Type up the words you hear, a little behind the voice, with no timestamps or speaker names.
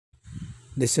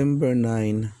December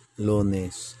 9,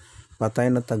 Lunes, patay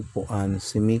na tagpuan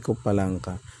si Mico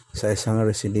Palanca sa isang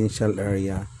residential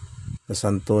area sa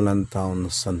Santolan Town,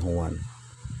 San Juan.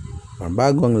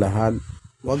 Bago ang lahat,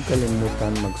 huwag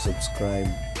kalimutan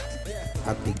mag-subscribe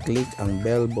at i-click ang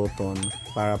bell button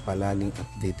para palaging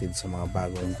updated sa mga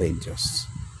bagong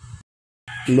videos.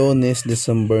 Lunes,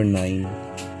 December 9,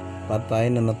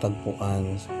 patay na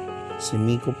natagpuan si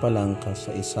Mico Palanca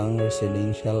sa isang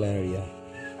residential area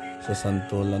sa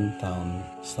Santolan Town,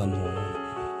 San Juan.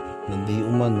 Hindi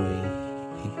umano'y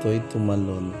ito'y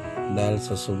tumalon dahil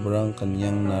sa sobrang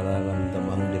kanyang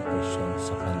nararamdamang depresyon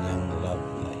sa kanyang love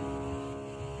life.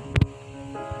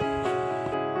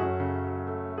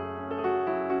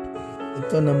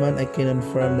 Ito naman ay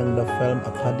kinonfirm ng the Film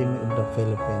Academy of the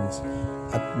Philippines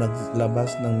at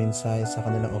naglabas ng mensahe sa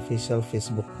kanilang official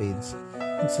Facebook page.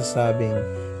 Nagsasabing,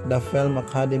 the Film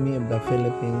Academy of the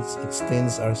Philippines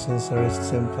extends our sincerest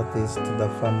sympathies to the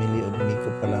family of Mico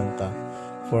Palanca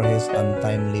for his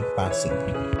untimely passing.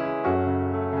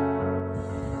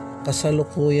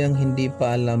 Kasalukuyang hindi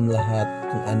pa alam lahat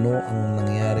kung ano ang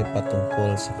nangyari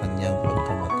patungkol sa kanyang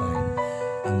pagkamatay.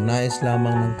 Ang nais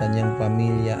lamang ng kanyang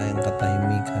pamilya ay ang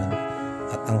katahimikan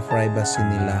at ang privacy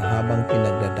nila habang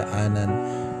pinagdadaanan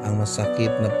ang masakit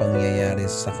na pangyayari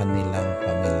sa kanilang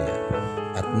pamilya.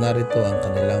 At narito ang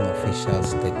kanilang official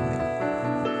statement.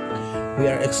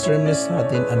 We are extremely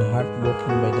saddened and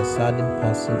heartbroken by the sudden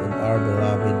passing of our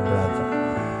beloved brother,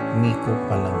 Mico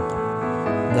Palanca.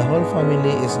 The whole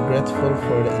family is grateful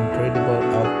for the incredible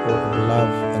outpour of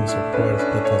love and support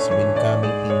that has been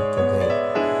coming in today.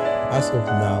 As of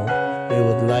now, we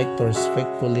would like to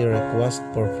respectfully request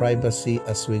for privacy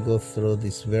as we go through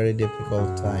this very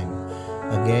difficult time.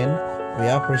 Again, we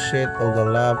appreciate all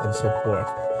the love and support.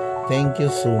 Thank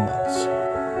you so much.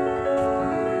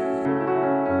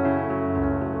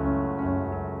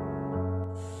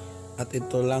 At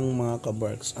ito lang mga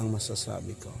kabarks ang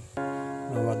masasabi ko,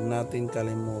 na huwag natin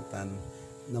kalimutan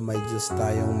na may Diyos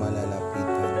tayong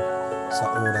malalapitan sa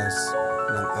oras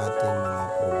ng ating mga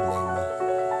problema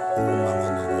o mga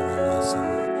nararanasan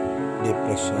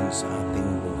depresyon sa ating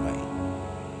buhay.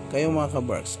 Kayo mga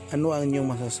kabarks, ano ang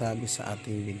inyong masasabi sa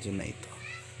ating video na ito?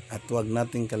 At huwag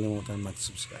natin kalimutan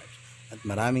mag-subscribe. At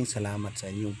maraming salamat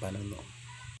sa inyong panonood.